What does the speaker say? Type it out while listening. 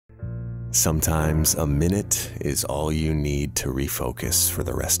Sometimes a minute is all you need to refocus for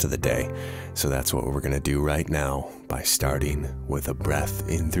the rest of the day. So that's what we're going to do right now by starting with a breath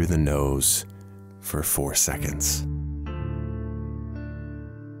in through the nose for 4 seconds.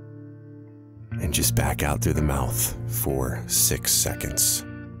 And just back out through the mouth for 6 seconds.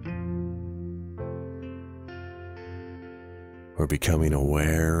 We're becoming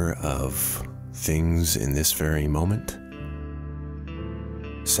aware of things in this very moment.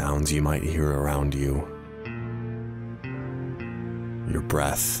 Sounds you might hear around you, your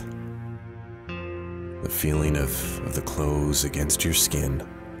breath, the feeling of the clothes against your skin,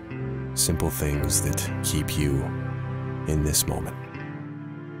 simple things that keep you in this moment.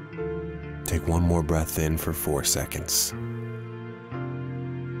 Take one more breath in for 4 seconds,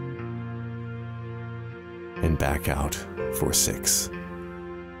 and back out for 6.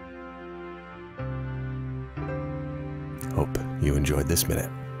 Hope you enjoyed this minute.